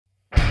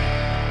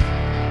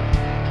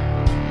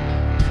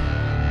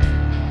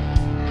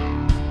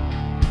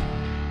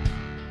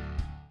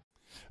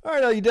All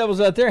right, all you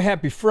devils out there,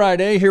 happy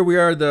Friday. Here we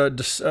are, the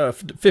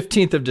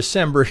 15th of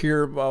December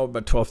here, well,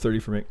 about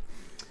 12:30 for me.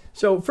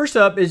 So first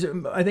up is,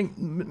 I think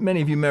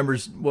many of you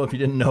members, well, if you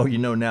didn't know, you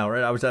know now,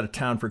 right? I was out of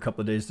town for a couple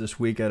of days this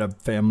week at a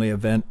family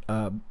event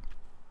down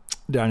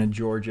in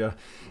Georgia.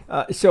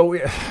 I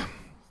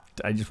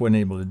just wasn't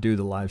able to do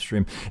the live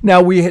stream.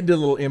 Now, we did a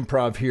little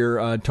improv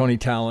here. Tony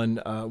Talon,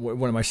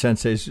 one of my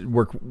senseis,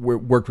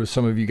 worked with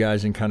some of you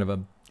guys in kind of a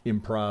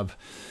improv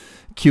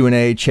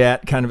Q&A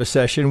chat kind of a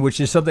session,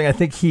 which is something I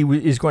think he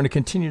is going to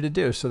continue to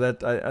do. So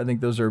that I think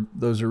those are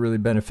really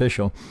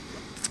beneficial.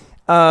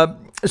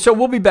 So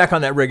we'll be back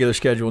on that regular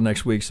schedule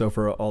next week. So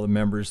for all the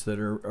members that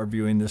are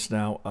viewing this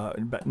now,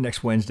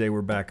 next Wednesday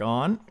we're back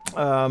on.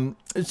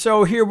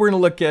 So here we're going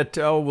to look at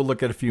we'll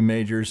look at a few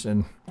majors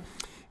and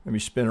maybe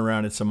spin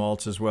around at some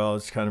alts as well.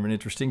 It's kind of an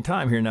interesting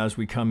time here now as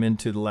we come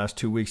into the last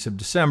 2 weeks of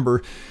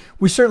December.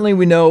 We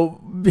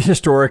know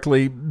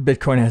historically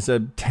Bitcoin has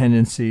a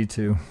tendency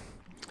to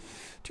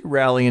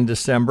rally in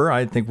December.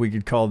 I think we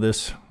could call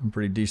this a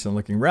pretty decent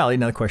looking rally.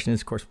 Now the question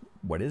is, of course,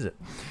 what is it?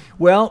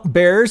 Well,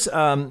 bears,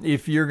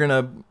 if we're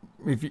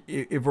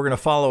gonna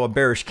follow a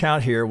bearish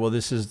count here, well,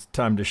 this is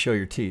time to show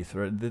your teeth,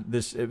 right?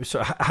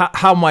 So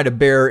how might a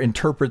bear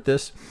interpret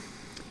this?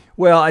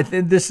 Well, I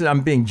think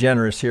I'm being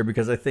generous here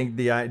because I think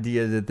the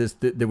idea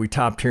that we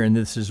topped here and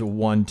this is a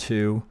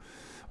 1-2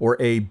 or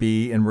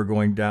AB and we're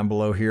going down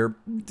below here,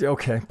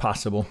 okay,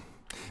 possible.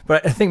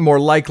 But I think more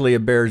likely a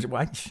bear's,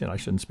 well, I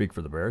shouldn't speak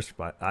for the bears,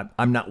 but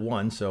I'm not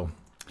one, so.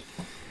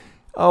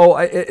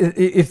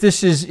 If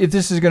this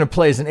is going to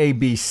play as an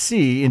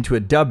ABC into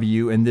a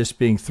W and this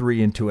being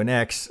 3 into an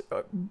X,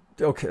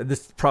 okay,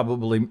 this is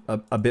probably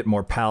a bit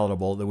more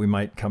palatable that we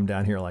might come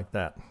down here like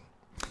that.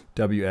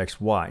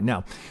 WXY.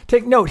 Now,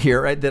 take note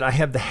here, right, that I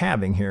have the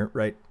halving here,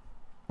 right?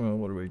 Well,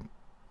 what are we,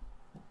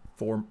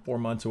 4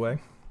 months away?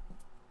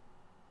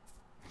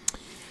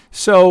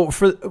 So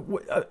for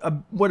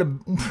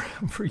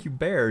you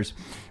bears,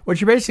 what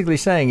you're basically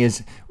saying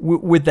is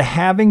with the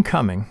halving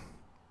coming,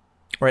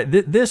 right?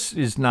 This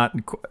is not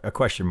a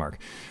question mark.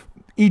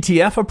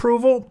 ETF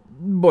approval,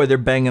 boy, they're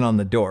banging on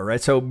the door,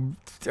 right? So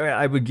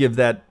I would give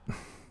that.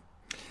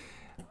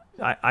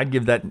 I'd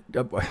give that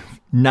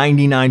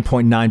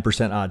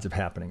 99.9% odds of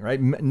happening,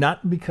 right?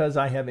 Not because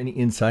I have any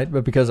insight,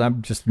 but because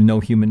I'm just no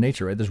human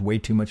nature, right? There's way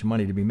too much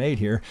money to be made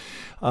here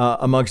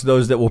amongst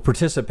those that will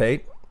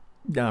participate.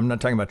 I'm not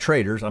talking about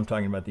traders. I'm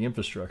talking about the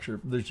infrastructure.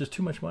 There's just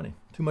too much money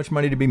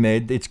to be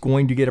made. It's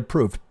going to get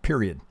approved,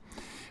 period.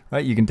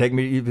 Right? You can take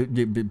me,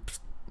 you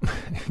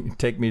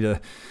take me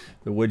to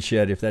the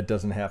woodshed if that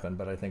doesn't happen,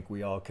 but I think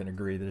we all can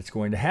agree that it's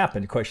going to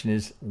happen. The question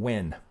is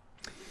when.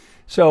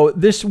 So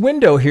this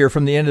window here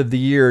from the end of the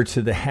year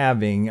to the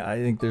halving, I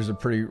think there's a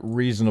pretty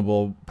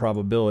reasonable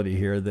probability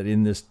here that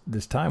in this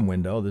time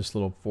window, this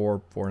little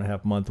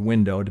 4.5 month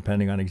window,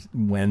 depending on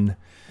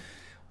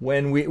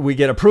when we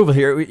get approval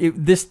here,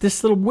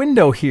 this little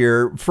window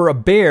here for a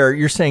bear,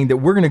 you're saying that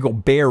we're going to go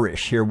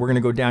bearish here. We're going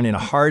to go down in a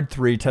hard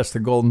 3, test the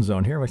golden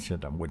zone here, which I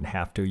wouldn't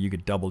have to. You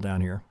could double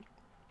down here.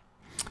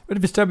 But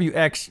if it's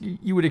WX,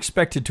 you would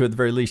expect it to, at the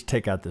very least,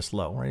 take out this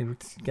low, right?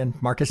 Again,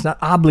 market's not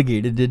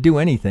obligated to do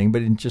anything,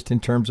 but just in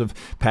terms of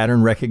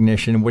pattern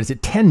recognition and what does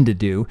it tend to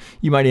do,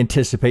 you might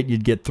anticipate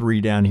you'd get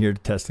 3 down here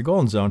to test the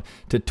golden zone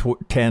to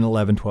 10,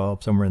 11,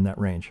 12, somewhere in that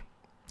range.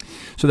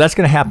 So that's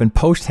going to happen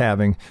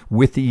post-halving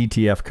with the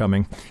ETF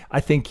coming. I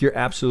think you're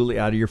absolutely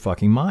out of your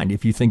fucking mind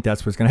if you think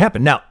that's what's going to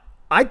happen. Now,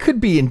 I could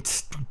be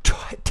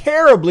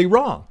terribly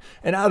wrong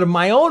and out of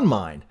my own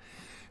mind,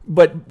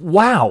 but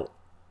wow.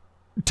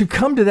 To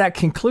come to that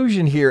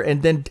conclusion here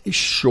and then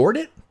short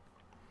it,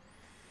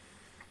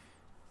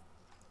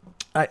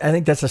 I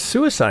think that's a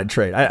suicide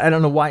trade. I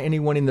don't know why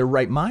anyone in their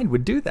right mind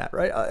would do that,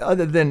 right?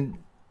 Other than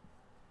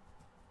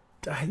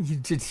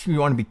you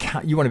want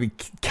to be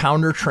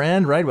counter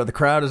trend, right? Well, the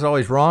crowd is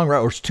always wrong, right?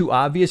 Or it's too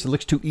obvious. It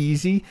looks too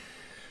easy.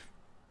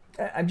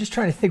 I'm just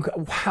trying to think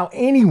how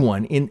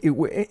anyone in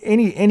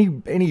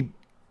any.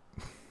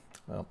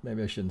 Well,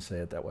 maybe I shouldn't say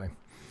it that way.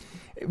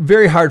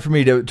 Very hard for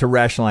me to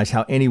rationalize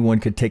how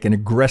anyone could take an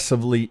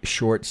aggressively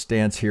short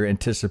stance here,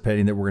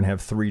 anticipating that we're going to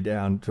have 3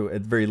 down to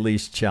at the very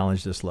least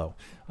challenge this low.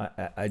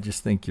 I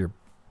just think you're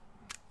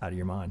out of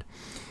your mind.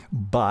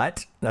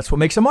 But that's what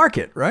makes a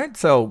market, right?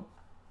 So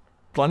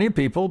plenty of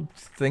people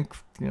think,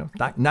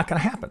 not going to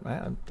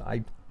happen.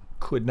 I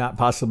could not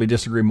possibly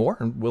disagree more.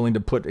 I'm willing to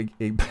put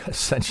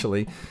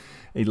essentially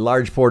a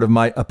large part of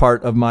my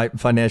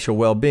financial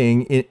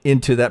well-being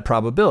into that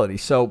probability.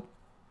 So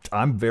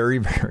I'm very,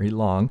 very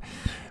long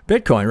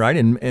Bitcoin, right?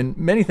 And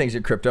many things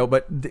in crypto.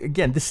 But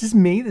again, this is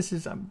me. This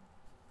is, I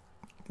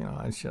don't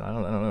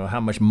know how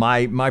much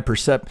my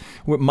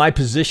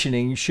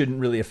positioning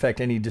shouldn't really affect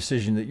any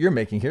decision that you're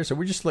making here. So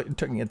we're just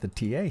looking at the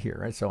TA here,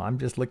 right? So I'm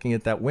just looking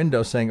at that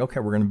window saying,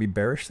 okay, we're going to be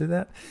bearish through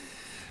that.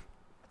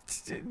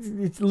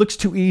 It looks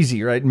too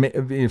easy, right?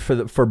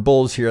 For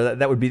bulls here,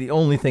 that would be the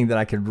only thing that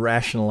I could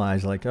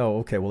rationalize. Like, oh,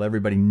 okay, well,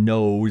 everybody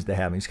knows the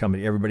halving's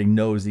coming. Everybody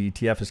knows the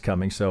ETF is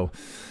coming. So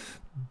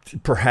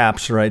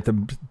perhaps, right,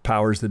 the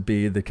powers that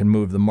be that can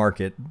move the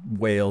market,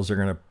 whales are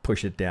going to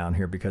push it down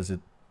here because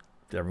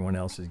everyone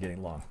else is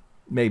getting long.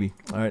 Maybe.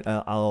 All right,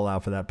 I'll allow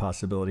for that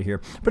possibility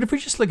here. But if we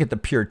just look at the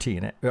pure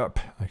pure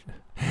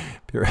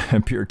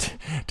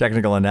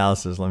technical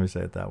analysis, let me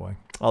say it that way.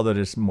 Although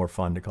it's more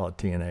fun to call it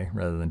TNA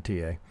rather than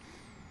TA.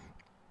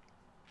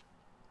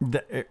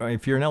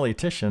 If you're an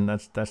Elliottician,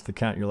 that's the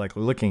count you're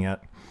likely looking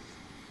at.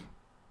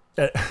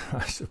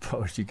 I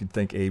suppose you could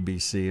think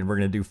ABC, and we're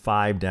going to do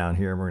 5 down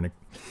here. And we're going to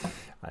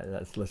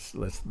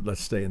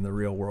let's stay in the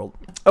real world.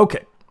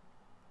 Okay.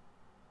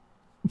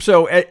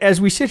 So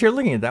as we sit here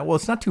looking at that, well,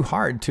 it's not too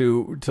hard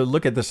to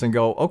look at this and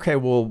go, okay,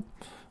 well,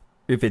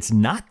 if it's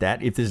not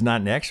that, if there's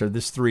not an X or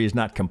this 3 is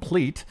not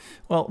complete,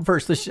 well,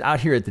 first, this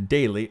out here at the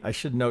daily, I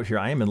should note here,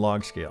 I am in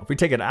log scale. If we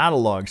take it out of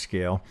log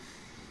scale,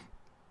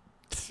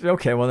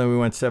 okay, well, then we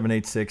went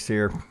 786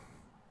 here.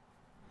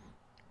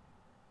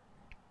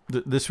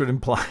 This would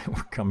imply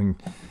we're coming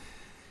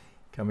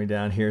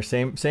down here,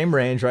 same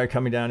range, right?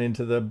 Coming down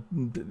into the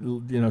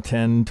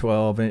 10,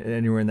 12,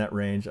 anywhere in that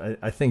range.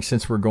 I think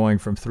since we're going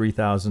from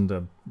 3,000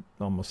 to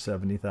almost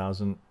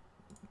 70,000,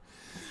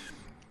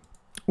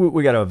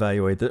 we got to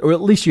evaluate that, or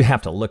at least you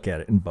have to look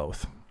at it in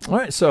both. All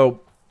right, so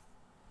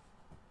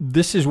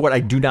this is what I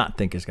do not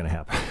think is going to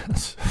happen.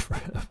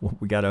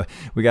 we gotta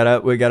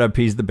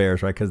appease the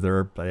bears, right? Because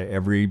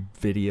every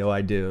video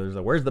I do is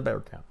where's the bear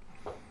count?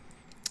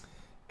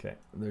 Okay,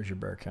 there's your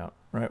bear count,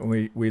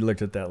 right? We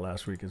looked at that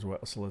last week as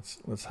well. So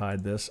let's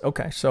hide this.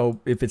 Okay, so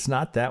if it's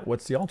not that,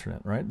 what's the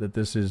alternate, right? That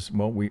this is,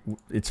 well,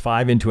 it's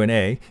 5 into an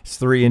A, it's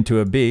 3 into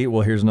a B.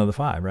 Well, here's another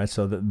 5, right?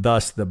 So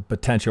thus the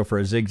potential for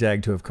a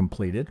zigzag to have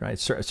completed, right?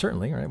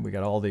 Certainly, right? We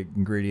got all the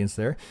ingredients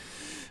there.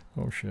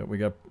 Oh shit, we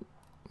got.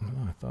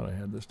 Oh, I thought I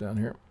had this down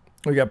here.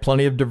 We got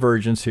plenty of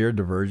divergence here.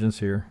 Divergence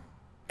here.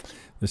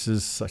 This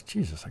is,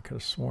 Jesus, I could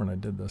have sworn I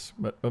did this.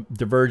 But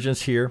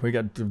divergence here. We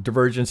got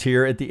divergence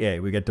here at the A.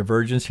 We got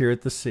divergence here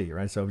at the C,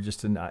 right? So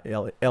just an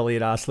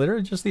Elliott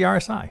oscillator, just the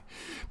RSI.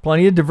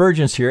 Plenty of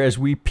divergence here as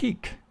we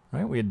peak,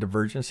 right? We had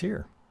divergence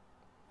here.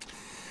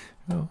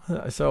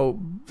 So,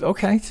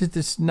 okay,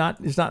 it's not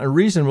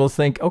unreasonable to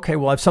think, okay,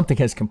 well, if something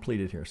has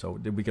completed here. So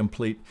did we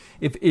complete?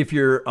 If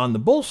you're on the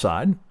bull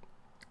side,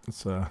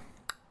 it's oh,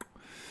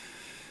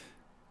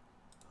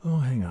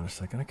 hang on a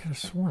second. I could have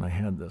sworn I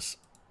had this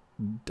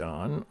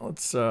done.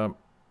 Let's hang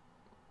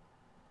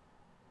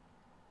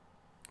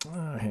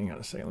on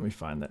a second. Let me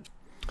find that.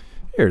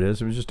 Here it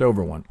is. It was just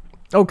over 1.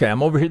 Okay,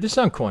 I'm over here. This is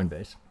on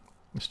Coinbase.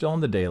 I'm still on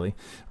the daily.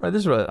 Right,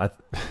 this is what I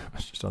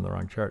was just on the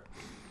wrong chart.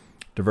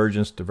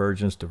 Divergence,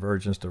 divergence,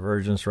 divergence,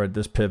 divergence. Right,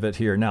 this pivot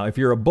here. Now, if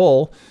you're a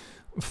bull,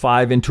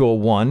 5 into a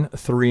 1,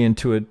 3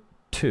 into a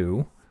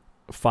 2,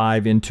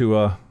 5 into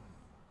a.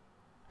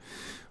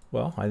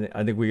 Well,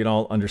 I think we can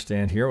all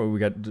understand here. We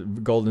got the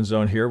golden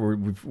zone here.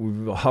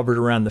 We've hovered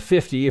around the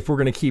 50. If we're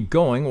going to keep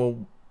going,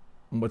 well,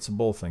 what's the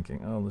bull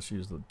thinking? Oh, let's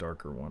use the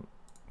darker one.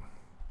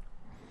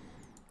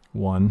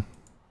 1,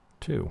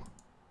 2.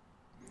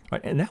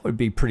 Right, and that would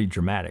be pretty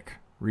dramatic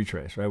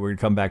retrace, right? We're going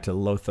to come back to the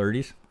low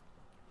 30s.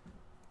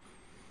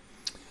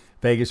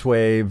 Vegas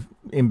wave,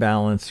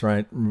 imbalance,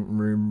 right?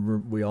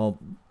 We all,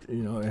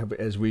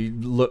 as we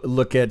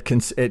look at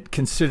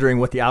considering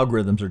what the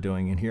algorithms are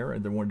doing in here,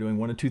 they're doing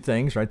one of two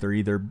things, right? They're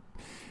either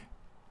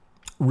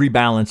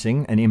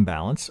rebalancing an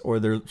imbalance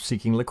or they're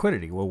seeking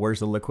liquidity. Well,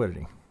 where's the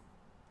liquidity?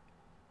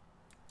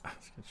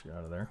 Let's get you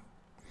out of there.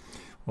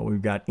 Well,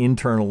 we've got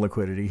internal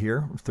liquidity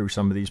here through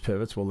some of these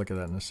pivots. We'll look at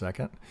that in a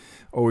second.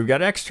 Or we've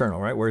got external,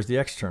 right? Where's the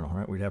external,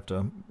 right? We'd have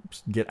to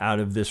get out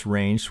of this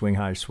range, swing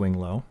high, swing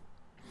low.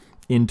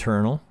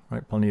 Internal,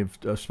 right? Plenty of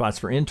spots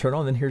for internal.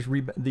 And then here's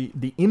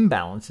the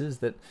imbalances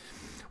that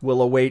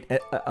will await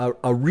a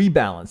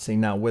rebalancing.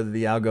 Now, whether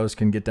the algos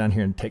can get down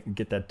here and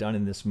get that done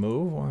in this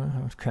move,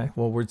 okay.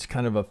 Well, it's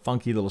kind of a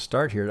funky little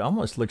start here. It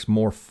almost looks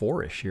more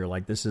 4-ish here.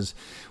 Like this is,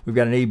 we've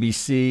got an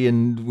ABC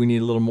and we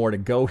need a little more to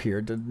go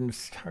here.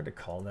 It's hard to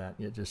call that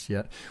just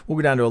yet. We'll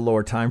go down to a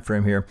lower time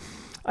frame here.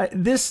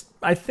 This,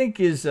 I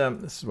think, is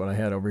this is what I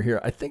had over here.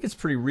 I think it's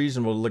pretty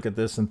reasonable to look at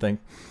this and think,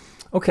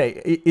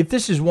 okay, if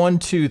this is 1,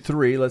 2,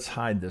 3, let's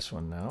hide this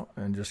one now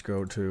and just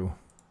go to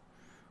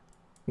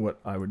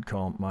what I would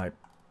call my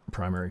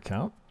primary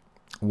count.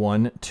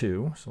 1,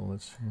 2. So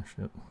let's,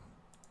 shit.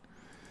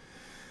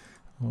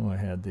 Oh, I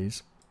had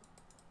these.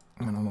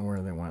 I don't know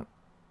where they went.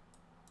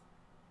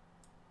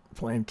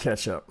 Playing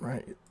catch up,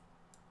 right?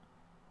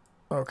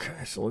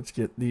 Okay, so let's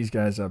get these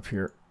guys up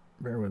here.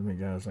 Bear with me,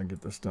 guys. I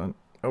get this done.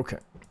 Okay.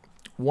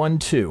 1,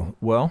 2.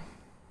 Well,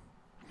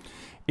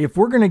 if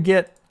we're going to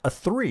get a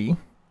 3,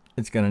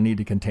 it's going to need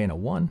to contain a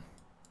 1.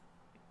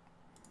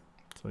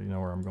 So you know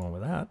where I'm going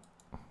with that.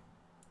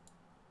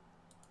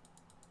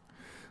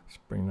 Let's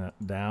bring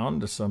that down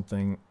to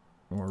something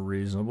more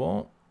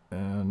reasonable.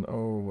 And,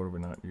 oh, what have we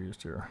not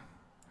used here?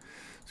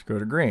 Let's go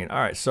to green. All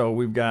right, so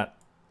we've got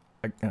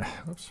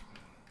oops,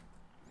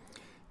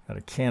 got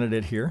a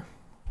candidate here.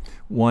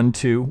 1,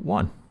 2,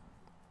 1.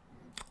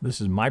 This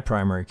is my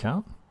primary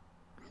count.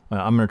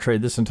 I'm going to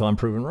trade this until I'm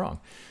proven wrong.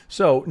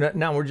 So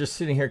now we're just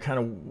sitting here kind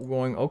of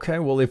going, okay,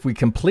 well, if we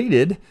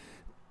completed,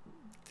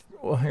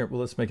 well, here, well,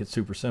 let's make it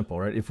super simple,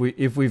 right? If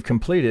we've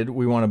completed,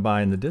 we want to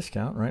buy in the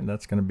discount, right?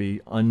 That's going to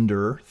be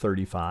under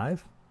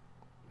 35,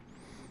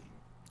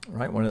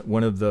 right?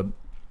 One of the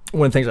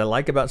things I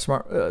like about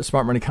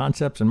smart money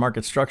concepts and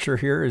market structure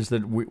here is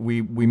that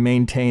we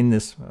maintain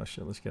this. Oh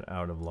shit, let's get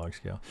out of log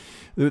scale.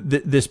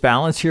 This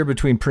balance here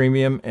between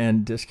premium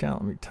and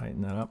discount. Let me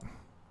tighten that up.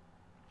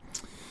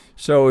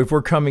 So if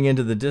we're coming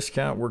into the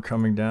discount, we're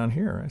coming down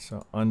here, right?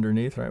 So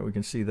underneath, right? We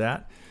can see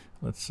that.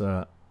 Let's.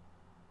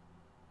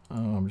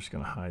 I'm just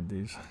going to hide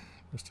these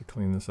just to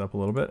clean this up a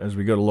little bit as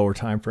we go to lower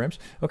time frames.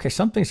 Okay,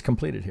 something's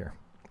completed here.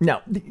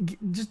 Now,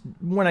 just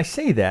when I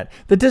say that,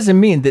 that doesn't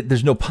mean that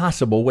there's no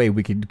possible way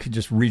we could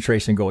just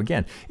retrace and go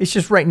again. It's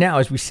just right now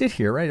as we sit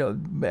here, right?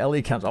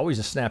 Elliott count's always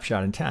a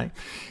snapshot in time.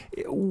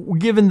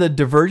 Given the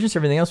divergence,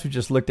 everything else we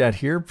just looked at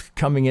here,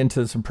 coming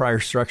into some prior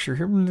structure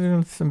here,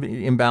 some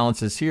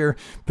imbalances here,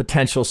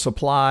 potential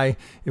supply.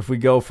 If we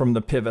go from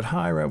the pivot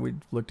high, right? We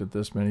looked at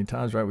this many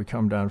times, right? We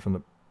come down from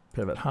the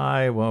pivot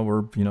high. Well,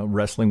 we're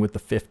wrestling with the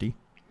 50.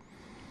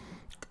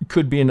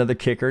 Could be another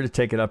kicker to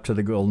take it up to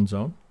the golden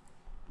zone.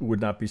 Would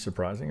not be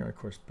surprising. Of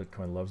course,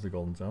 Bitcoin loves the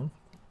golden zone.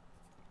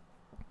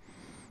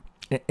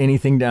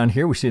 Anything down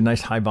here, we see a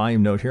nice high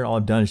volume node here. All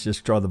I've done is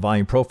just draw the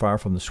volume profile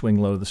from the swing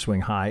low to the swing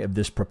high of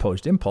this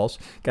proposed impulse.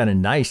 Got a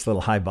nice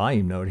little high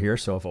volume node here.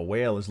 So if a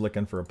whale is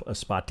looking for a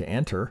spot to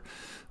enter,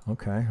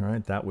 okay,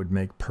 right, that would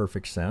make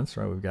perfect sense,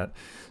 right? We've got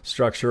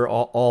structure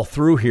all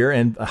through here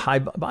and a high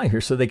volume here.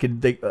 So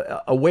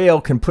a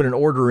whale can put an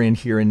order in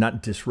here and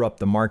not disrupt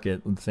the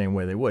market the same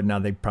way they would. Now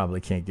they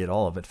probably can't get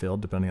all of it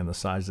filled depending on the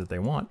size that they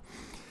want.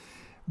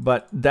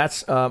 But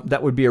that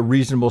would be a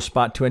reasonable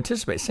spot to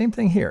anticipate. Same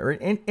thing here.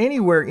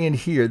 Anywhere in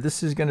here,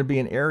 this is going to be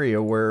an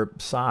area where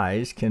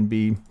size can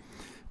be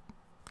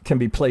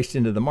placed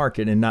into the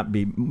market and not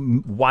be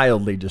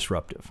wildly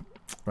disruptive.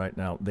 Right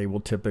now, they will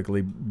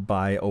typically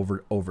buy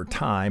over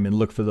time and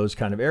look for those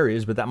kind of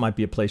areas, but that might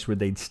be a place where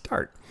they'd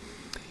start.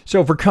 So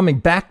if we're coming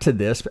back to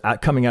this,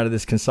 coming out of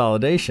this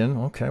consolidation,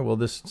 okay, well,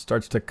 this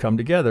starts to come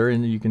together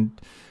and you can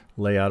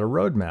lay out a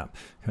roadmap.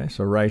 Okay,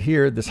 so right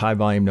here, this high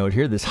volume node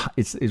here, this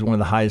is one of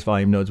the highest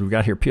volume nodes we've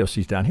got here.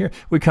 POC's down here.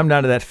 We come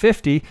down to that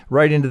 50,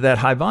 right into that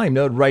high volume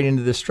node, right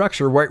into this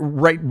structure, right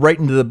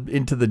into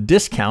the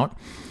discount,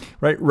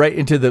 right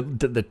into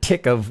the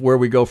tick of where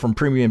we go from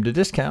premium to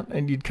discount,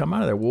 and you'd come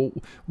out of there. Well,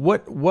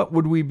 what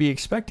would we be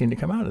expecting to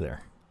come out of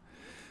there?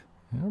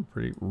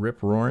 Pretty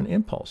rip-roaring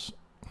impulse.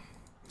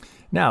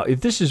 Now,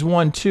 if this is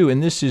 1, 2,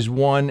 and this is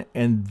 1,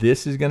 and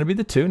this is going to be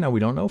the 2. Now,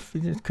 we don't know if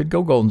it could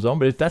go golden zone,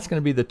 but if that's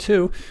going to be the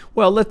 2,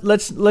 well,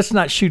 let's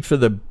not shoot for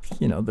the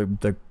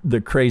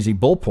crazy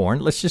bull porn.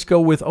 Let's just go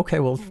with,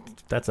 okay, well,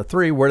 that's a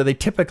 3. Where do they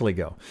typically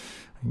go?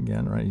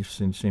 Again, right, you've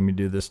seen me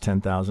do this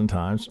 10,000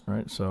 times,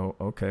 right? So,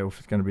 okay, well, if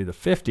it's going to be the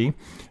 50,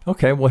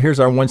 okay, well, here's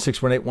our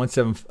 1618,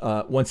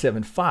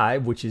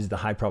 175, which is the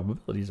high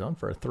probability zone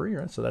for a 3,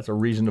 right? So that's a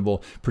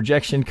reasonable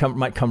projection.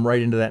 Might come right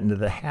into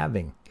the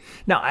halving.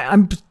 Now,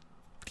 I'm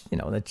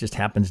that just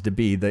happens to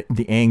be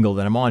the angle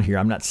that I'm on here.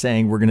 I'm not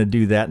saying we're going to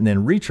do that and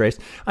then retrace.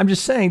 I'm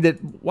just saying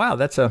that, wow,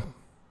 that's a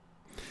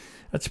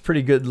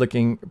pretty good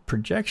looking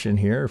projection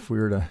here if we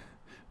were to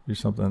do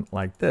something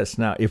like this.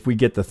 Now, if we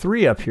get the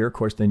 3 up here, of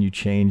course, then you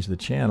change the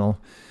channel,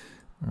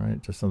 all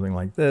right, to something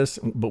like this.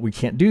 But we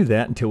can't do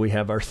that until we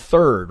have our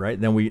 3rd,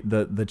 right? Then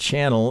the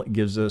channel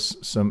gives us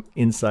some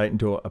insight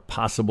into a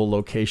possible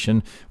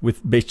location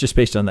just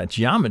based on that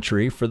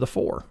geometry for the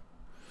 4.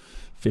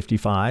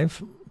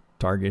 55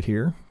 target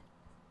here.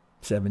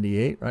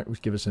 78, right,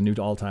 which gives us a new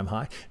all-time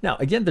high. Now,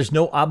 again, there's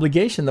no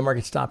obligation the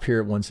market stop here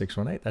at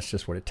 1618. That's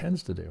just what it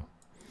tends to do.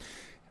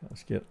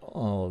 Let's get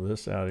all of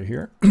this out of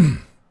here. I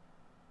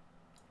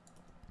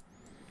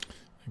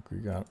think we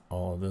got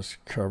all of this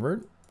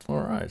covered. All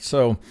right,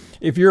 so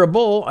if you're a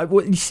bull,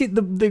 you see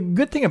the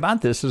good thing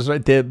about this is,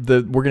 right,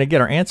 we're going to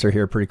get our answer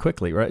here pretty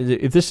quickly, right?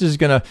 If we're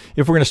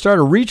going to start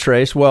a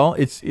retrace, well,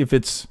 if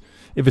it's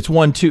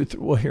 1, 2, 3,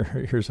 well,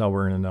 here's how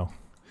we're going to know.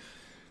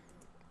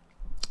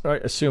 All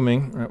right,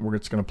 assuming we're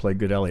just going to play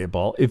good Elliott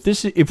ball.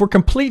 If we're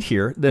complete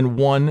here, then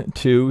 1,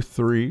 2,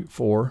 3,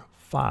 4,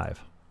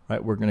 5.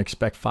 Right, we're going to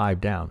expect 5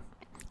 down.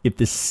 If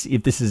this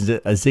is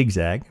a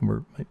zigzag, and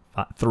we're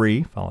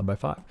 3 followed by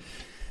 5,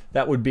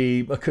 that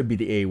could be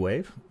the A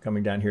wave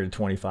coming down here to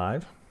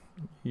 25.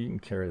 You can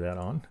carry that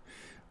on.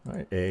 All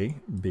right, A,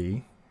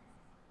 B,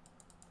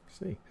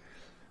 C.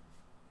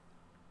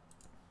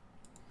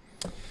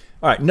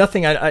 All right,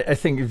 nothing. I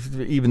think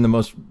even the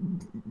most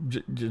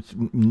just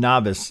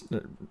novice.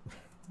 What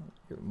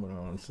do I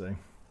want to say?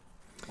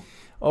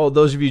 Oh,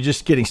 those of you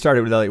just getting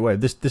started with Elliott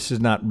Wave, this does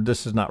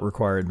not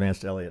require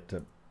advanced Elliott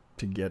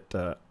to get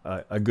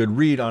a good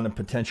read on a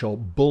potential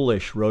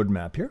bullish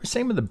roadmap here.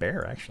 Same with the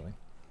bear, actually.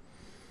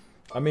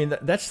 I mean,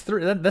 that's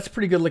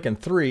pretty good looking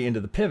 3 into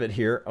the pivot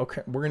here.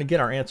 Okay, we're going to get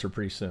our answer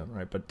pretty soon,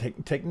 right? But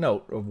take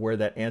note of where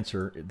that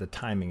answer, the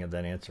timing of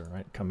that answer,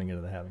 right, coming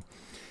into the halving.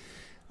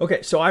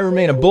 Okay, so I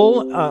remain a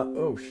bull.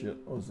 Oh shit,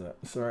 what was that?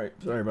 Sorry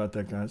about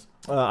that, guys.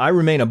 I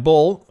remain a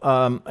bull,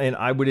 and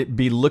I would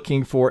be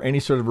looking for any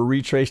sort of a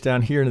retrace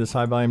down here into this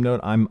high volume node.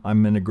 I'm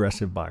an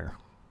aggressive buyer.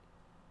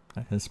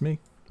 That's me.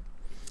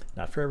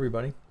 Not for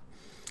everybody.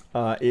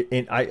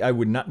 I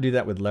would not do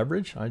that with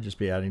leverage. I'd just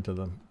be adding to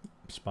the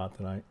spot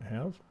that I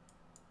have.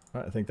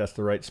 I think that's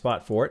the right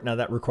spot for it. Now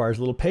that requires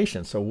a little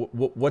patience. So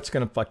what's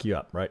going to fuck you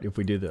up, right? If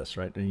we do this,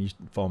 right? And you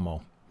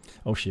FOMO.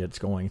 Oh shit, it's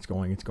going.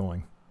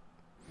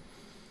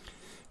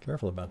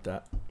 Careful about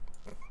that.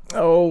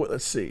 Oh,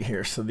 let's see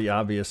here. So the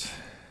obvious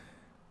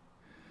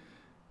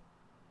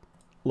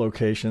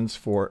locations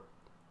for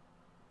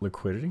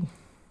liquidity,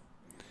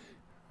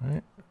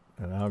 right?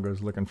 And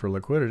algo's looking for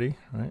liquidity,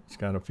 right? It's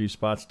got a few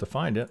spots to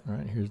find it,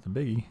 right? Here's the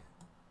biggie,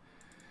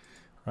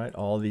 right?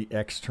 All the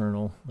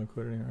external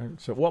liquidity,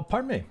 right? So, well,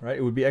 pardon me, right?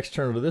 It would be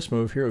external to this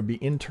move here. It would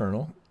be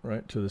internal,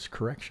 right, to this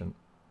correction,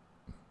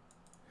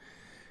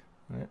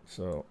 right?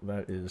 So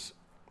that is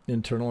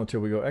internal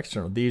until we go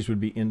external. These would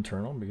be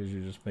internal because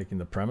you're just making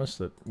the premise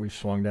that we've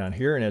swung down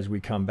here. And as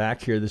we come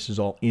back here, this is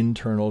all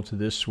internal to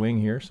this swing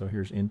here. So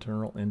here's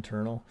internal,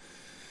 internal,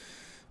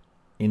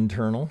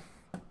 internal,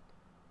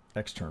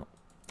 external.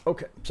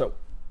 Okay, so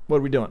what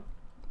are we doing?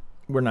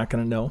 We're not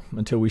going to know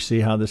until we see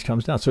how this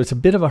comes down. So it's a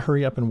bit of a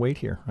hurry up and wait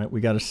here, right?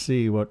 We got to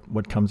see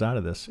what comes out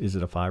of this. Is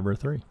it a 5 or a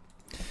 3?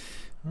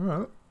 All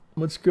right,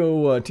 let's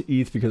go to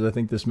ETH because I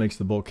think this makes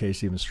the bull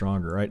case even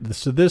stronger, right?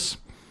 So this,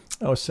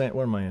 I was saying,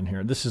 what am I in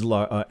here? This is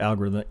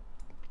algorithm.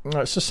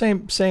 So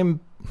same. You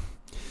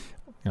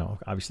know,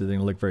 obviously they're going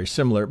to look very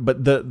similar,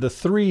 but the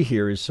 3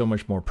 here is so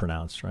much more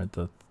pronounced, right?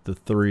 The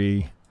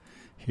 3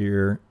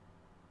 here.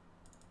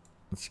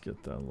 Let's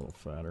get that a little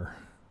fatter.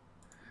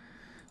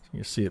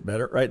 You see it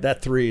better, right?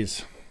 That 3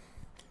 is,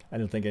 I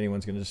don't think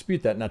anyone's going to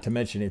dispute that. Not to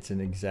mention it's an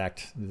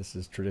exact, this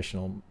is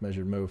traditional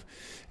measured move.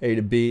 A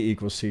to B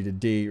equals C to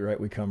D, right?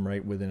 We come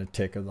right within a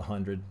tick of the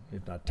 100,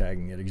 if not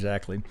tagging it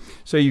exactly.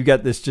 So you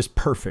got this just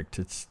perfect.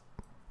 It's,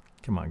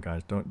 come on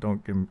guys,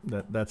 don't give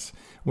that. That's,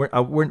 we're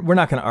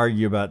not going to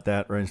argue about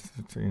that, right?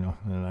 You know,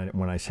 and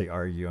when I say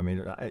argue, I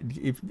mean,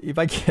 if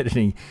I get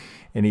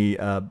any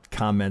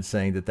comments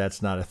saying that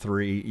that's not a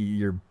 3,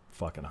 you're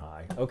fucking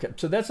high. Okay,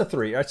 so that's a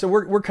 3. All right, so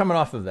we're coming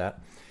off of that.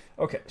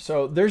 Okay,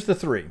 so there's the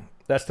 3.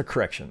 That's the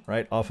correction,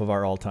 right, off of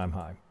our all-time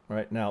high.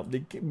 Right now,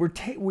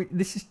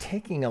 this is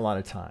taking a lot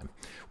of time.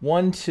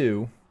 1,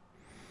 2,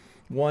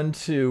 1,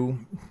 2.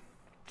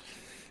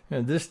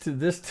 And this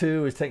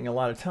 2 is taking a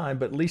lot of time,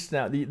 but at least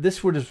now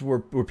this is where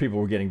people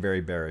were getting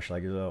very bearish,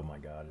 like, oh my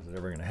God, is it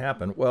ever going to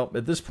happen? Well,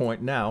 at this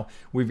point now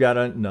we've got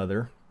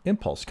another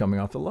impulse coming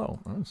off the low.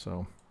 Right,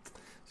 so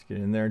let's get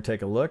in there and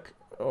take a look.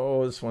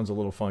 Oh, this one's a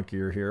little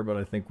funkier here, but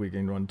I think we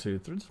can 1, 2,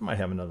 3. This might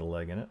have another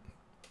leg in it.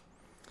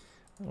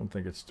 I don't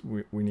think it's,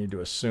 we need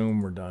to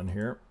assume we're done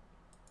here.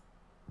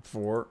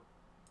 4,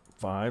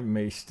 5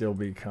 may still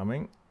be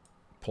coming.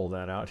 Pull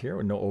that out here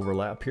with no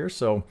overlap here.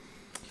 So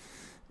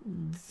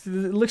it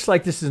looks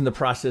like this is in the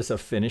process of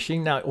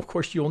finishing. Now, of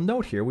course, you'll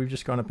note here, we've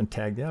just gone up and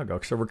tagged the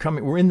algo. So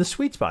we're in the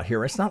sweet spot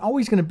here. It's not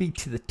always going to be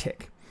to the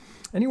tick.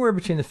 Anywhere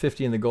between the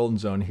 50 and the golden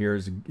zone here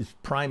is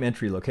prime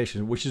entry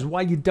location, which is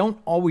why you don't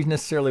always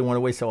necessarily want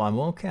to wait so long.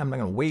 Well, okay, I'm not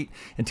going to wait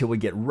until we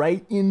get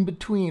right in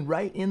between,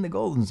 right in the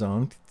golden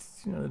zone.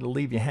 You know, it'll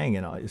leave you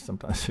hanging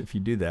sometimes if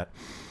you do that.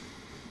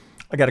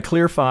 I got a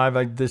clear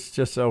 5. This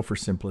just for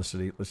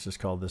simplicity, let's just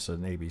call this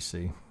an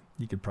ABC.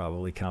 You could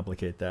probably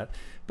complicate that,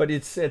 but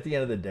it's at the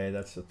end of the day,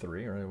 that's a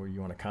 3, right? Where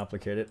you want to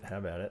complicate it,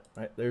 have at it,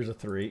 right? There's a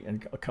 3,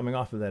 and coming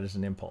off of that is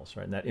an impulse,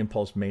 right? And that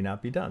impulse may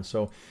not be done.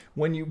 So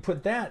when you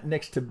put that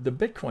next to the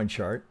Bitcoin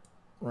chart,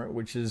 right,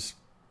 which is,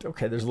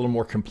 okay, there's a little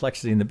more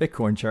complexity in the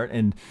Bitcoin chart,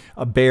 and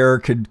a bear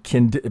can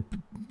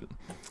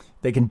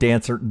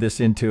dance this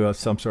into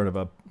some sort of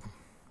a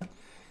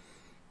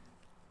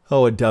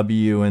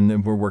W, and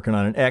then we're working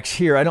on an X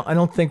here. I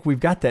don't think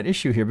we've got that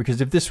issue here, because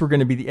if this were going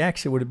to be the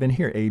X, it would have been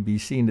here, A, B,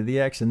 C into the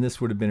X, and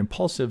this would have been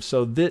impulsive.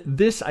 So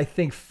this, I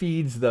think,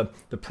 feeds the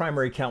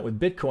primary count with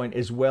Bitcoin,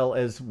 as well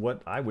as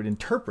what I would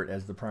interpret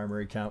as the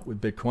primary count with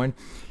Bitcoin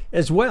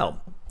as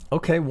well.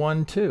 Okay,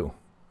 1, 2.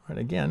 Right,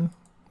 again,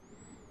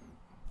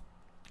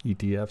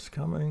 ETF's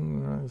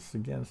coming.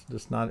 Again, it's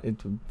just not, as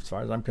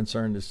far as I'm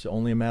concerned, it's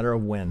only a matter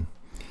of when.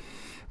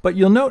 But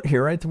you'll note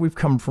here, right, that we've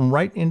come from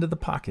right into the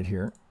pocket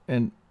here,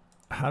 and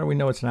how do we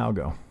know it's an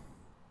algo?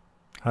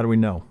 How do we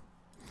know?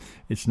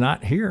 It's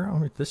not here. I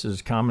mean, this is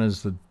as common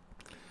as the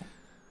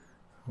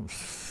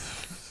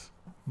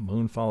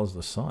moon follows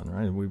the sun,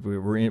 right?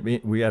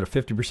 We had a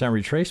 50%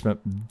 retracement.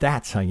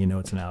 That's how you know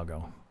it's an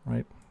algo,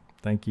 right?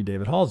 Thank you,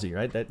 David Halsey,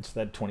 right? That's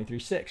that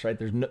 23.6, right?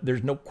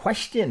 There's no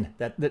question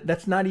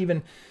that's not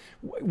even,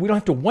 we don't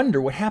have to wonder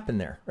what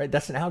happened there, right?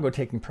 That's an algo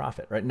taking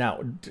profit, right?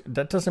 Now,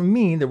 that doesn't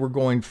mean that we're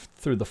going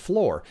through the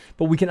floor,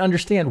 but we can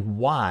understand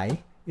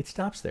why it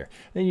stops there.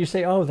 Then you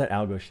say, oh, that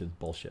algo shit is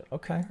bullshit.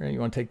 Okay, right, you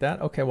want to take that?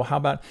 Okay, well, how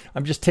about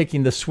I'm just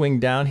taking the swing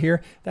down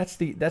here? That's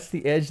the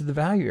edge of the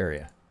value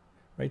area,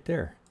 right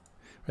there.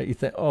 Right? You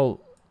think, oh,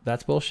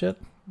 that's bullshit.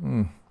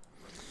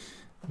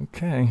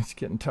 Okay, it's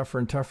getting tougher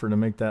and tougher to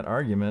make that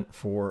argument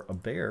for a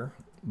bear.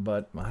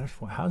 But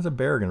how's a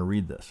bear going to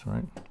read this,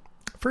 right?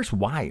 First,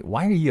 why?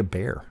 Why are you a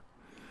bear?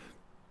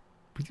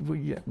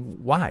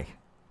 Why?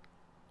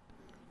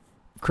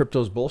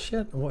 Crypto's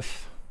bullshit? What?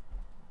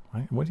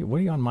 Right? What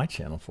are you on my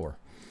channel for?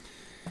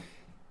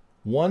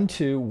 1,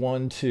 2,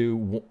 1, 2,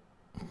 1.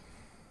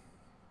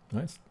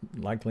 That's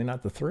likely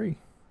not the 3.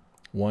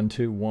 1,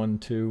 2, 1,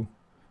 2,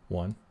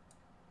 1.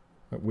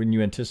 Wouldn't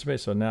you anticipate?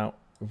 So now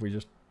if we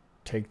just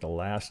take the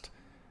last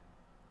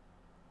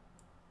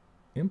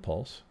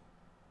impulse,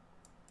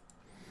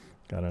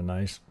 got a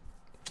nice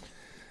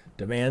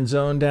demand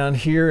zone down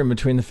here in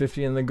between the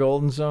 50 and the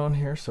golden zone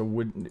here. So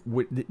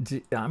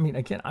I mean,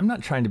 again, I'm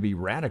not trying to be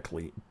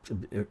radically,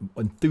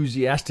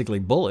 enthusiastically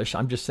bullish.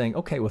 I'm just saying,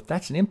 okay, well, if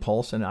that's an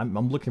impulse and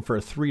I'm looking for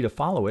a 3 to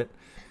follow it,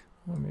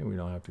 well, maybe we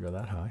don't have to go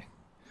that high.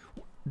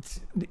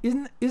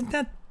 Isn't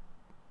that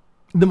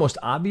the most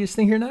obvious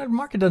thing here? Now, the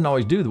market doesn't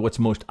always do what's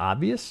most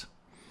obvious,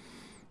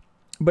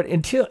 but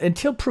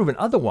until proven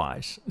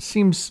otherwise, it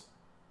seems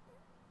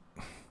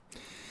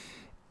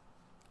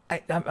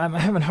I'm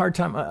having a hard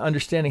time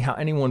understanding how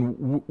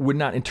anyone would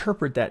not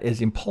interpret that as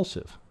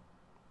impulsive.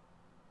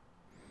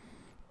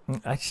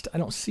 I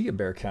don't see a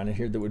bear count in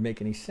here that would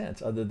make any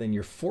sense other than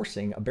you're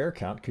forcing a bear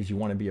count because you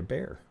want to be a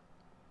bear.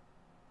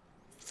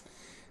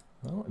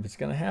 Well, if it's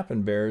going to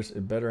happen, bears,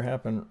 it better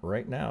happen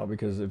right now,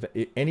 because if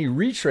any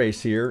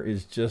retrace here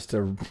is just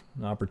an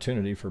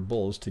opportunity for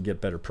bulls to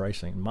get better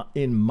pricing,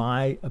 in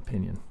my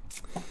opinion.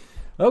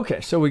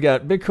 Okay, so we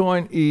got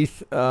Bitcoin,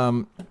 ETH.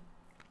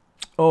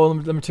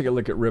 Let me take a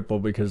look at Ripple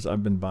because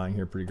I've been buying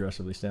here pretty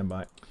aggressively. Stand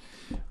by.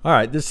 All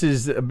right, this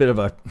is a bit of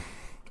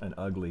an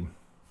ugly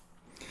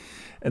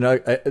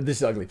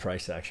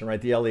price action,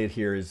 right? The Elliott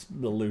here is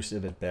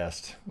elusive at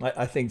best.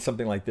 I think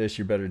something like this,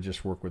 you better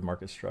just work with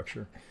market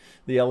structure.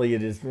 The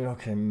Elliott is,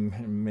 okay,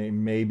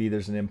 maybe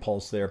there's an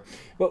impulse there.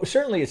 But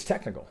certainly it's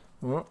technical.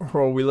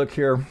 Well, we look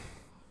here.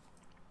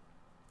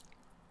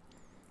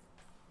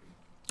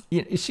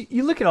 You see,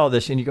 you look at all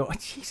this and you go, oh,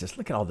 Jesus,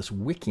 look at all this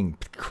wicking,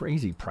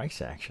 crazy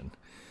price action.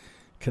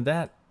 Could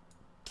that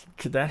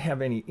have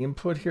any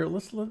input here?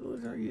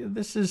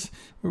 This is,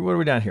 what are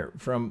we down here?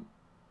 From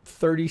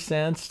 30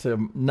 cents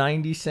to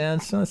 90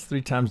 cents. So that's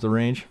 3 times the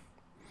range.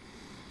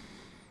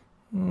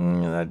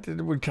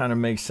 That would kind of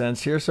make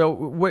sense here. So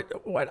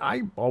what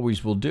I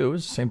always will do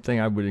is the same thing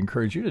I would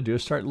encourage you to do,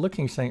 is start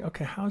looking, saying,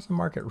 okay, how's the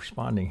market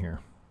responding here?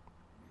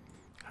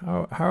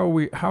 How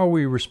are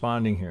we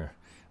responding here?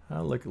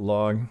 I'll look at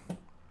log.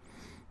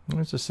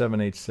 There's a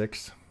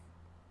 786.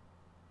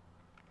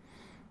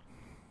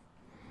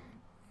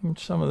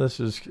 Some of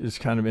this is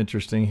kind of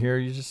interesting here.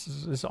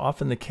 It's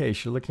often the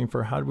case. You're looking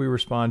for, how do we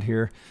respond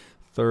here?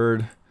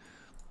 Third,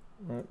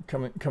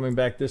 coming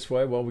back this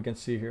way. Well, we can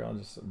see here. I'll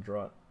just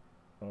draw it.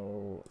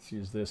 Oh, let's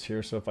use this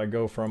here. So if I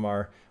go from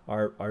our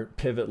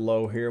pivot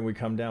low here, and we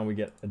come down, we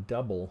get a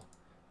double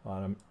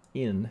bottom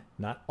in,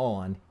 not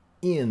on,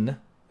 in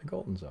the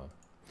golden zone.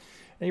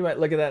 And you might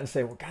look at that and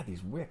say, well, God,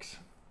 these wicks.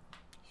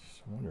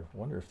 I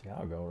wonder if the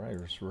algo, right,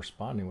 is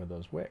responding with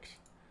those wicks.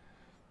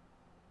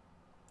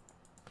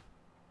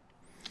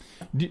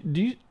 Do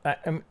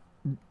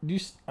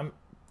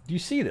you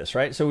see this,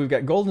 right? So we've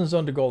got golden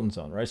zone to golden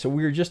zone, right? So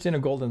we're just in a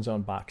golden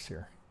zone box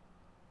here.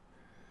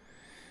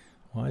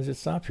 Why does it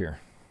stop here?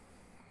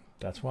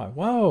 That's why.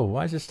 Whoa,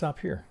 why does it stop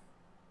here?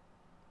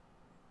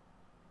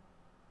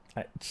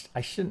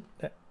 I shouldn't,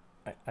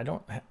 I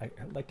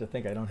like to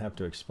think I don't have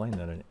to explain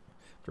that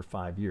for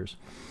 5 years,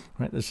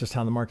 right? That's just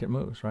how the market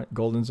moves, right?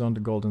 Golden zone to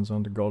golden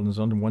zone to golden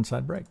zone to one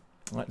side break.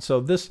 Right, so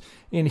this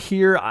in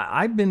here,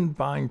 I've been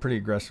buying pretty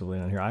aggressively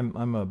on here.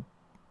 I'm a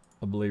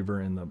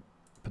believer in the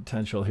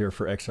potential here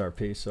for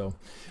XRP. So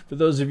for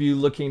those of you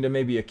looking to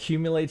maybe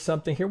accumulate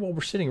something here, well,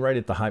 we're sitting right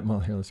at the high.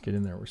 Well, here, let's get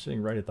in there. We're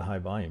sitting right at the high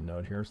volume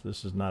node here. So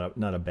this is not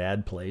a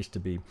bad place to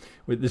be.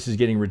 This is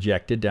getting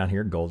rejected down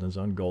here. Golden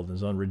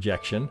zone,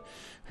 rejection.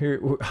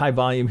 Here, high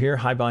volume here,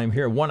 high volume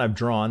here. One I've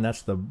drawn.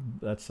 That's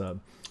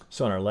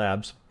Sonar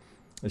Labs.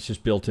 It's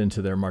just built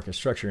into their market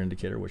structure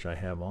indicator, which I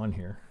have on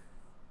here.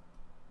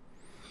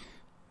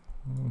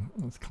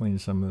 Let's clean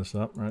some of this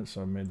up, right?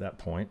 So I made that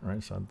point,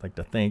 right? So I'd like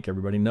to think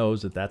everybody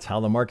knows that that's how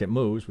the market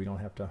moves. We don't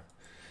have to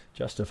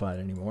justify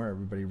it anymore.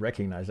 Everybody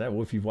recognizes that.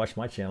 Well, if you've watched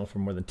my channel for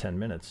more than 10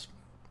 minutes,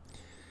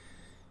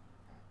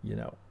 you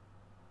know.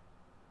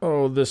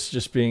 Oh, this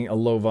just being a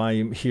low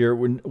volume here.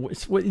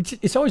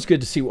 It's always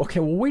good to see, okay,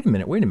 well, wait a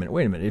minute.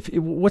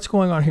 What's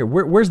going on here?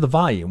 Where's the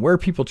volume? Where are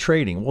people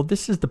trading? Well,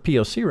 this is the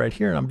POC right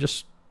here, and I'm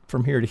just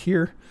from here to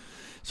here.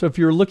 So if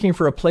you're looking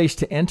for a place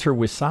to enter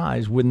with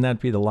size, wouldn't that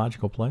be the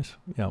logical place?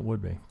 Yeah, it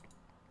would be.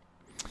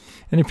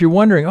 And if you're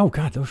wondering, oh,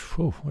 God,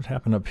 what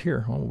happened up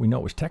here? Well, we know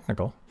it was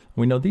technical.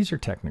 We know these are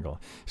technical.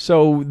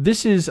 So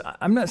this is,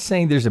 I'm not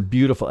saying there's a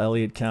beautiful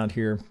Elliott count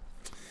here.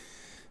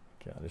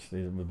 God,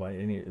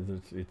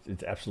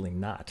 it's absolutely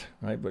not,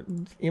 right? But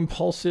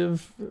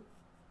impulsive,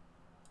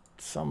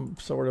 some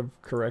sort of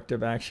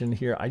corrective action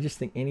here. I just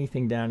think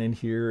anything down in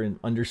here and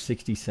under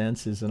 60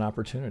 cents is an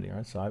opportunity,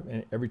 right? So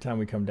every time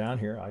we come down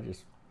here, I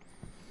just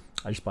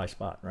buy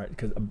spot, right?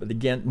 But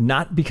again,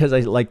 not because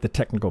I like the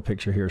technical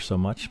picture here so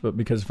much, but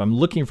because if I'm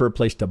looking for a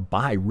place to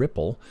buy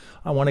Ripple,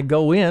 I want to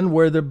go in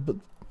where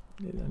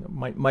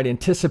might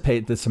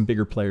anticipate that some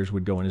bigger players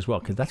would go in as well,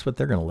 because that's what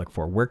they're going to look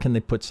for. Where can they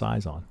put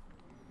size on?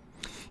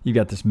 You've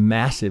got this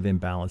massive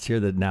imbalance here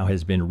that now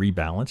has been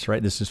rebalanced,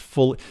 right? This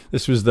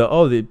was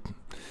the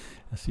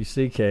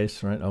SEC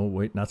case, right? Oh,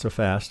 wait, not so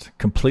fast.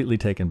 Completely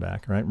taken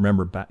back, right?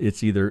 Remember,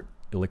 it's either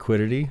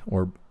liquidity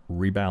or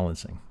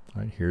rebalancing,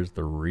 right? Here's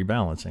the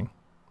rebalancing.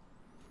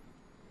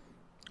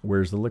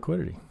 Where's the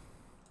liquidity?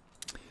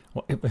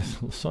 Well,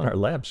 Sonar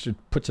Labs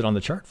puts it on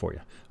the chart for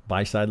you.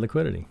 Buy side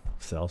liquidity,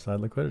 sell side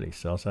liquidity,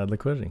 sell side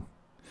liquidity.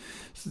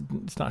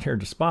 It's not here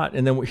to spot.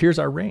 And then here's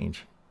our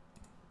range.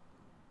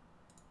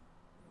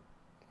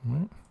 All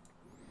right.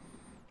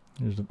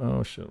 Here's the,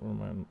 oh shit, what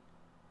am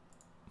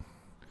I?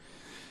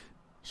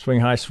 Swing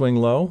high, swing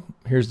low.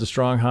 Here's the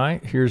strong high.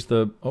 Here's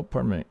the, oh,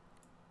 pardon me.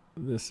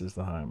 This is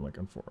the high I'm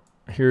looking for.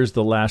 Here's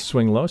the last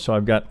swing low. So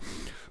I've got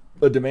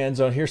a demand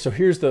zone here. So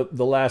here's the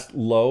last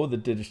low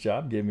that did its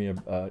job, gave me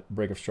a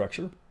break of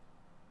structure.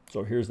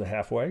 So here's the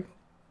halfway.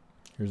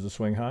 Here's the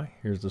swing high.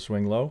 Here's the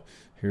swing low.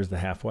 Here's the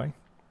halfway.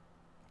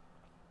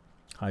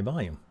 High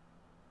volume.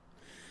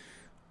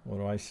 What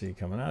do I see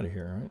coming out of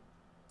here, right?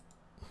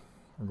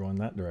 We're going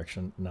that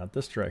direction, not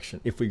this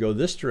direction. If we go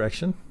this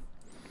direction,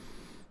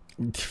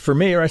 for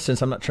me, right,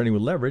 since I'm not trading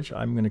with leverage,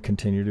 I'm going to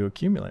continue to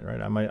accumulate,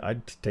 right?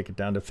 I'd take it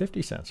down to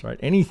 50 cents, right?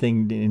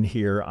 Anything in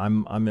here,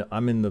 I'm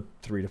in the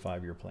 3 to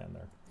 5 year plan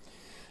there.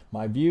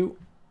 My view,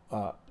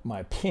 my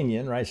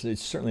opinion, right? So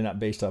it's certainly not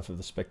based off of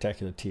the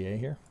spectacular TA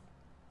here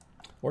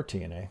or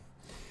TNA.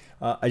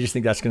 I just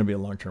think that's going to be a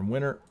long-term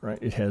winner, right?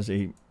 It has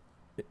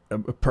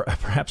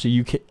perhaps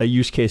a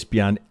use case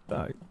beyond.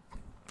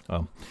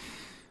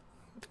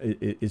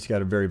 It's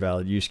got a very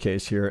valid use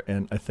case here,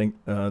 and I think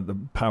the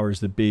powers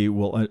that be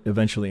will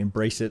eventually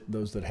embrace it,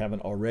 those that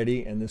haven't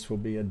already, and this will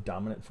be a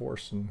dominant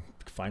force in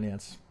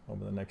finance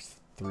over the next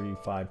 3,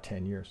 5,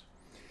 10 years.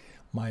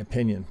 My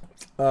opinion.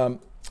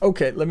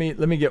 Okay, let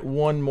me get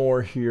one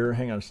more here.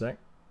 Hang on a sec.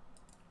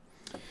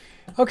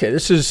 Okay,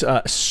 this is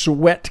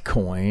Sweat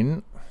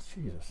Coin.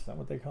 Jesus, is that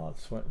what they call it?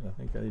 Sweat? I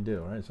think they do,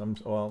 right? So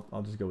well,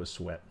 I'll just go with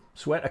Sweat.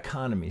 Sweat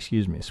Economy,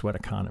 excuse me, Sweat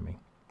Economy.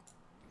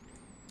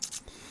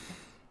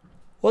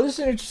 Well, this is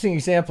an interesting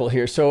example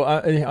here. So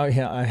I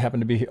happen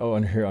to be here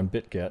on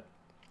BitGet.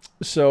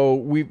 So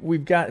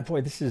we've got,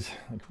 boy, this is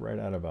like right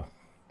out of a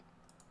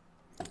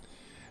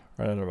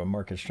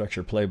market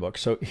structure playbook.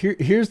 So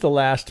here's the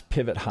last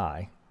pivot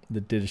high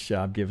that did its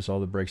job, gave us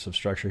all the breaks of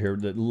structure here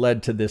that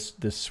led to this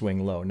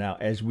swing low. Now,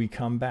 as we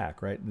come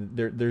back, right,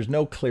 there's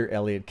no clear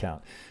Elliott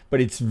count, but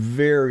it's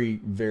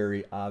very,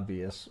 very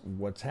obvious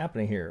what's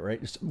happening here,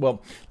 right?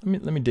 Well,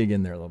 let me dig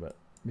in there a little bit,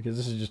 because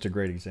this is just a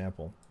great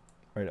example,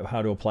 right, of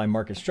how to apply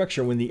market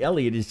structure when the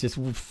Elliott is just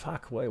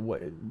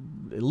what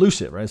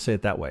elusive, right? Say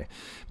it that way.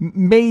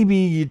 Maybe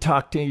you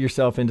talk to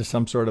yourself into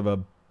some sort of a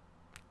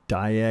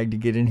diag to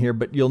get in here,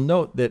 but you'll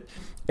note that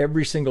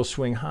every single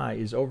swing high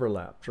is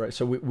overlapped, right?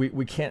 So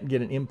we can't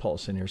get an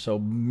impulse in here. So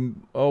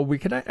we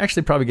could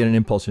actually probably get an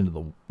impulse into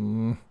the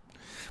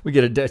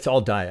it's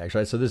all diags,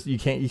 right? So this you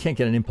can't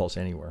get an impulse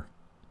anywhere.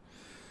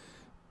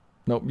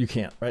 Nope, you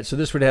can't, right? So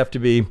this would have to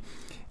be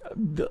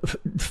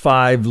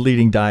 5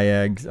 leading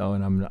diags. Oh,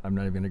 and I'm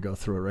not even going to go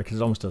through it, right? Because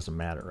it almost doesn't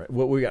matter, right?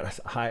 What we got: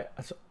 high,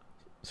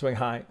 swing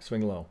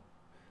low,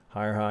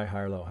 higher high,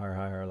 higher low, higher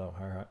high, higher low,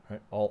 higher high,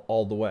 right?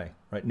 All the way,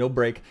 right? No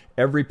break.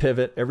 Every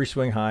pivot, every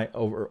swing high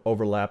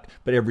overlapped,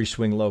 but every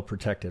swing low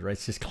protected, right?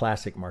 It's just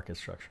classic market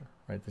structure,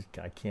 right? This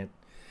guy can't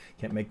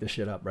make this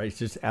shit up, right? It's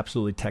just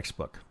absolutely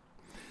textbook.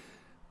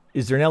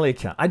 Is there an Elliott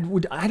count?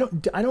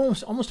 I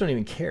almost don't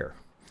even care,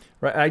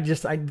 right?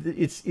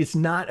 It's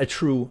not a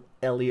true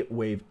Elliott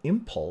wave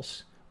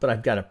impulse, but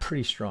I've got a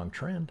pretty strong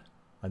trend.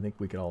 I think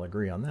we could all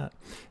agree on that.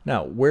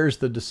 Now, where's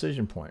the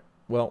decision point?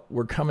 Well,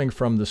 we're coming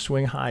from the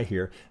swing high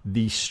here,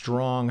 the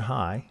strong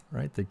high,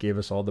 right, that gave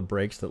us all the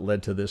breaks that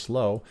led to this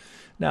low.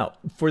 Now,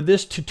 for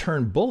this to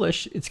turn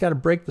bullish, it's got to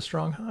break the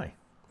strong high.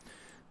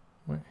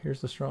 Well, here's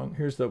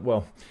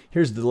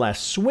the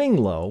last swing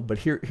low, but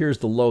here's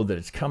the low that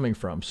it's coming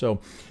from.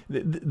 So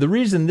the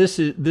reason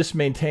this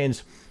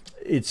maintains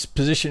its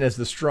position as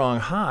the strong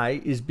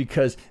high is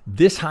because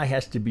this high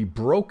has to be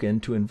broken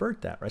to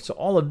invert that, right? So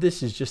all of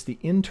this is just the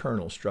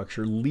internal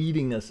structure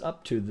leading us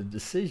up to the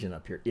decision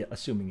up here,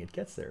 assuming it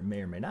gets there. It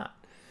may or may not.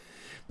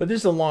 But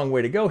there's a long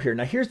way to go here.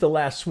 Now here's the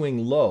last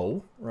swing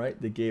low,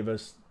 right, that gave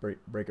us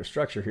break of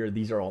structure here.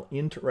 These are all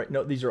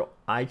these are all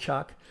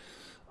ICHOC,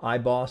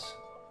 IBOS,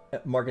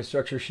 market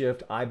structure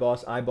shift,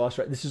 IBOS,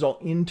 right? This is all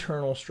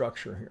internal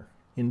structure here.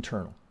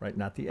 Internal, right?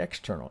 Not the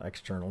external.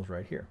 External is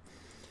right here.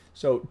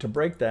 So to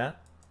break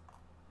that,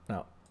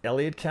 now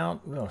Elliott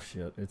count, oh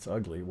shit, it's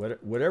ugly,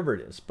 whatever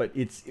it is. But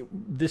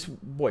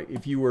boy,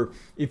 if you were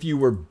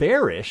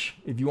bearish,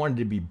 if you wanted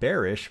to be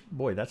bearish,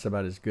 boy, that's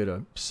about as good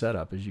a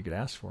setup as you could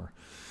ask for.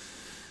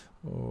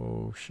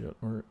 Oh shit,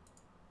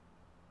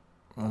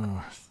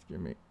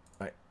 give me,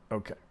 right,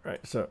 okay,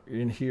 right. So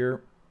in here,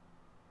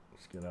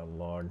 let's get out a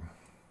log.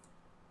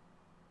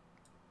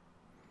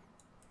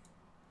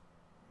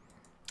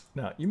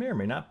 Now you may or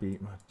may not be,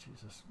 oh,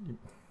 Jesus.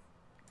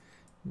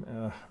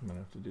 I'm gonna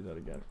have to do that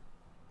again.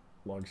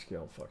 Log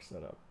scale fucks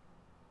that up.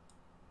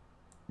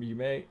 You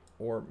may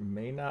or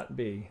may not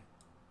be.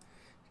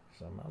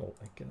 I'm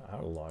getting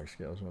out of log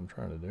scale is what I'm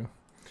trying to do.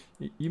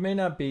 You may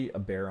not be a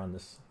bear on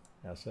this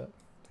asset.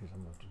 I'm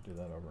going to have to do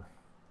that over.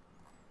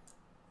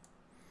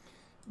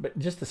 But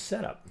just the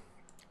setup,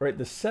 right?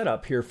 The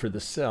setup here for the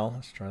sell.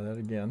 Let's try that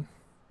again.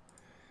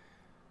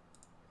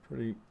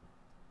 Pretty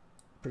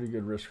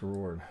good risk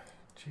reward.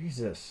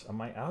 Jesus,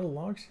 am I out of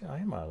log scale? I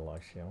am out of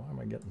log scale. Why am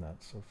I getting that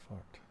so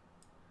fucked?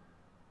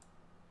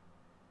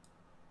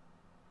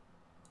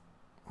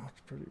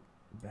 That's pretty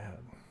bad.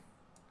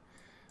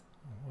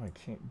 Oh, I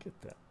can't get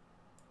that.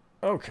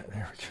 Okay,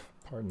 there we go.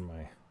 Pardon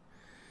my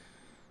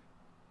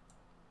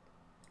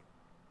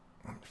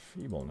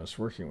feebleness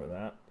working with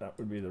that. That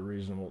would be the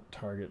reasonable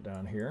target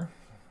down here.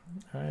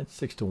 All right,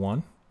 6 to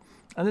 1.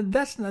 And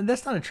that's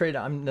not a trade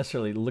I'm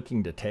necessarily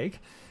looking to take,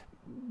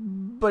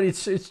 but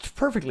it's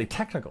perfectly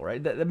technical,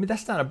 right? I mean,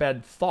 that's not a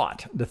bad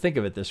thought to think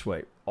of it this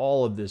way.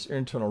 All of this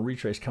internal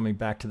retrace coming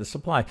back to the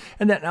supply.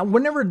 And then now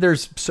whenever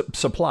there's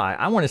supply,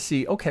 I want to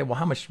see, okay, well,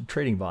 how much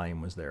trading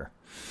volume was there?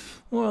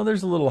 Well,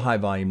 there's a little high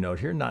volume note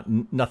here,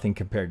 nothing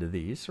compared to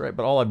these, right?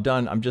 But all I've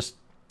done, I'm just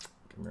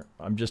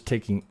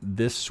taking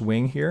this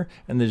swing here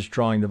and then just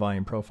drawing the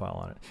volume profile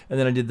on it. And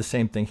then I did the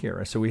same thing here,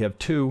 right? So we have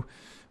two,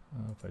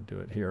 if I do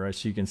it here, right?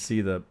 So you can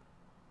see we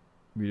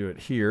do it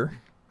here.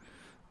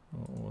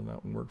 Oh,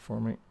 that would work for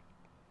me.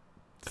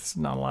 It's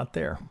not a lot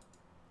there,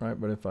 right?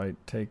 But if I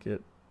take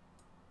it,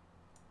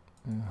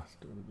 let's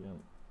do it again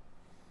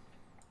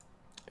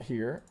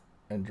here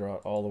and draw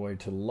it all the way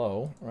to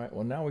low, right?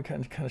 Well, now we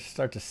kind of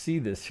start to see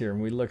this here,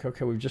 and we look,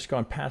 okay, we've just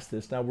gone past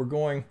this. Now we're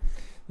going,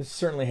 this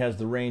certainly has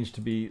the range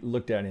to be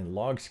looked at in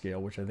log scale,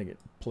 which I think it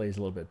plays a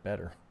little bit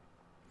better.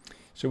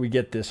 So we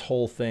get this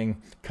whole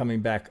thing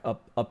coming back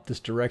up this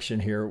direction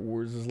here.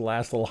 Where's this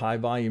last little high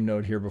volume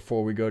node here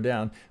before we go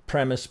down?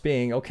 Premise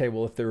being, okay,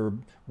 well, if there were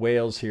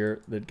whales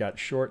here that got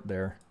short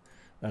there,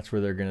 that's where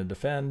they're going to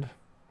defend.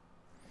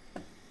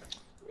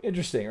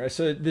 Interesting, right?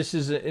 So this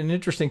is an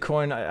interesting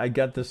coin. I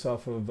got this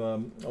off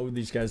of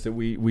these guys that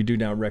we do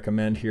now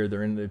recommend here.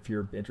 They're in, if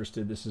you're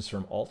interested, this is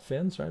from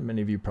AltFins, right?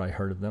 Many of you probably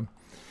heard of them.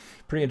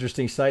 Pretty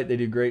interesting site. They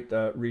do great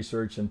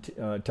research and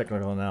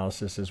technical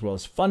analysis, as well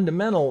as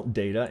fundamental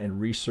data and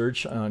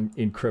research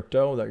in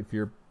crypto. That if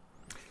you're,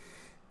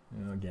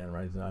 again,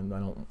 right? I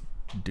don't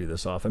do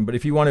this often, but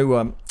if you want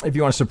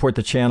to support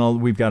the channel,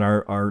 we've got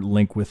our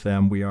link with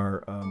them. We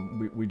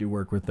do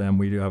work with them.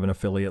 We do have an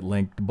affiliate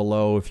link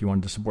below if you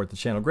wanted to support the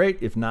channel. Great.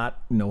 If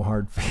not, no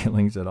hard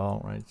feelings at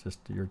all. Right? It's just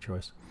your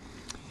choice.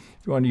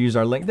 If you want to use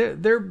our link,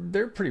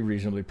 they're pretty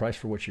reasonably priced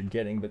for what you're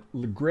getting,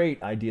 but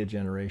great idea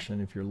generation.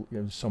 If you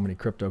have so many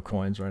crypto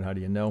coins, right? How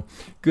do you know?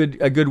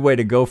 A good way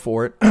to go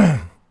for it,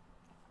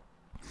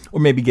 or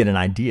maybe get an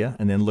idea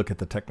and then look at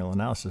the technical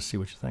analysis, see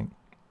what you think.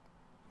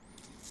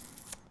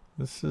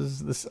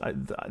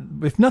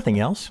 If nothing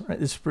else,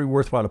 right, it's pretty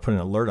worthwhile to put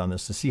an alert on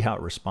this to see how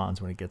it responds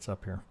when it gets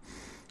up here.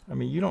 I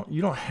mean, you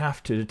don't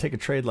have to take a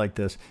trade like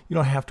this. You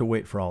don't have to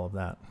wait for all of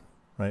that.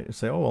 Right?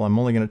 Say, oh, well, I'm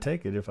only going to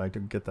take it if I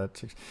could get that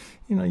 6.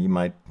 You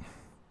might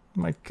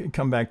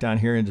come back down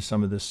here into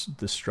some of this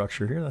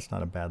structure here. That's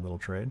not a bad little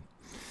trade.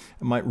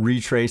 It might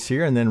retrace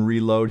here and then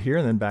reload here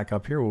and then back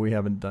up here where we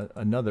have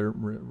another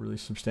really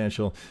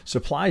substantial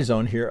supply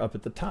zone here up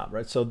at the top,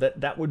 right? So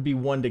that would be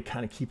one to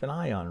kind of keep an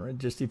eye on, right?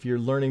 Just if you're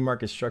learning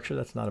market structure,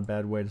 that's not a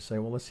bad way to say,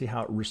 well, let's see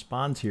how it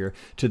responds here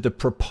to the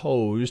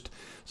proposed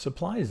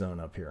supply zone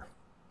up here.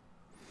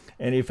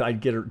 And if I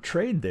get a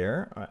trade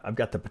there, I've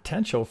got the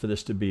potential for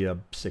this to be a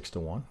 6 to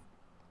 1.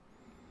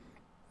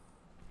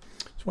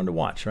 It's one to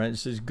watch, right?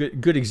 This is a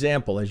good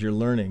example as you're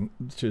learning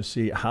to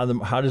see how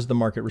does the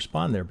market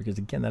respond there, because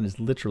again, that is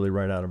literally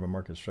right out of a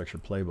market structure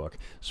playbook.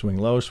 Swing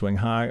low, swing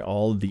high,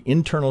 all of the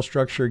internal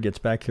structure gets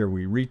back here,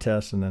 we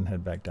retest and then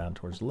head back down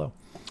towards the low.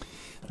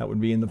 That would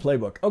be in the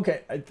playbook.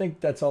 Okay, I think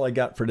that's all I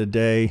got for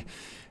today.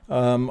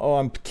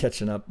 I'm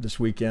catching up this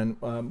weekend.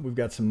 We've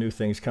got some new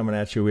things coming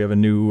at you. We have a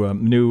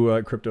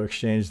new crypto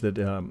exchange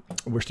that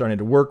we're starting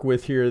to work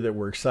with here that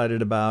we're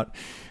excited about.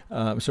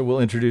 So we'll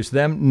introduce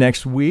them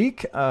next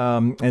week.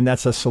 And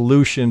that's a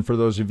solution for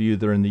those of you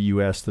that are in the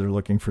U.S. that are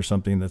looking for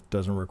something that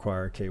doesn't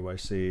require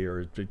KYC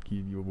or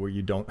where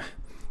you don't.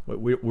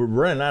 We're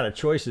running out of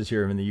choices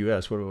here in the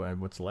U.S.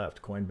 What's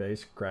left?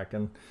 Coinbase,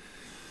 Kraken.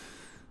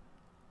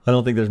 I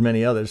don't think there's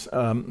many others.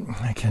 Not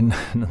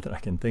that I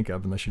can think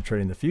of, unless you're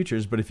trading the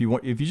futures. But if you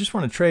just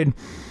want to trade,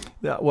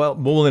 well,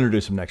 we'll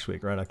introduce them next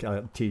week, right?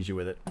 I'll tease you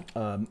with it.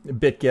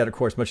 BitGet, of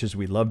course, much as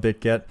we love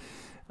BitGet,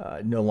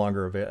 no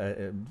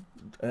longer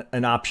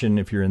an option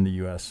if you're in the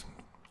U.S.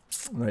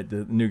 Right,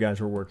 the new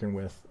guys we're working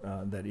with,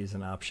 that is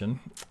an option,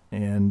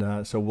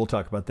 and so we'll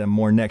talk about them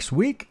more next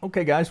week.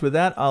 Okay, guys, with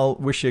that, I'll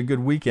wish you a good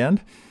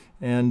weekend,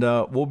 and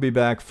we'll be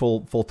back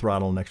full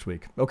throttle next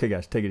week. Okay,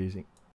 guys, take it easy.